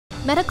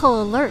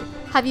Medical alert!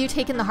 Have you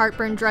taken the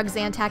heartburn drug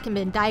Zantac and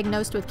been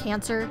diagnosed with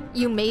cancer?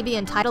 You may be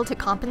entitled to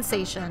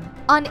compensation.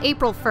 On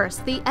April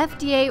 1st, the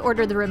FDA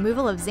ordered the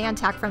removal of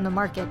Zantac from the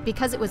market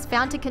because it was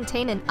found to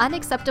contain an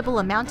unacceptable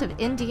amount of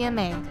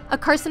NDMA, a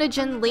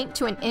carcinogen linked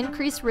to an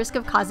increased risk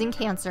of causing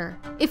cancer.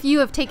 If you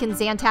have taken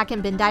Zantac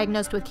and been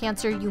diagnosed with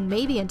cancer, you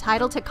may be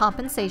entitled to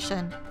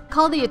compensation.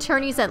 Call the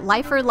attorneys at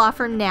Leifer Law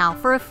Firm now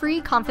for a free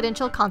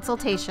confidential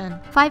consultation.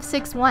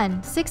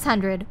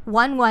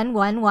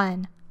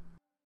 561-600-1111.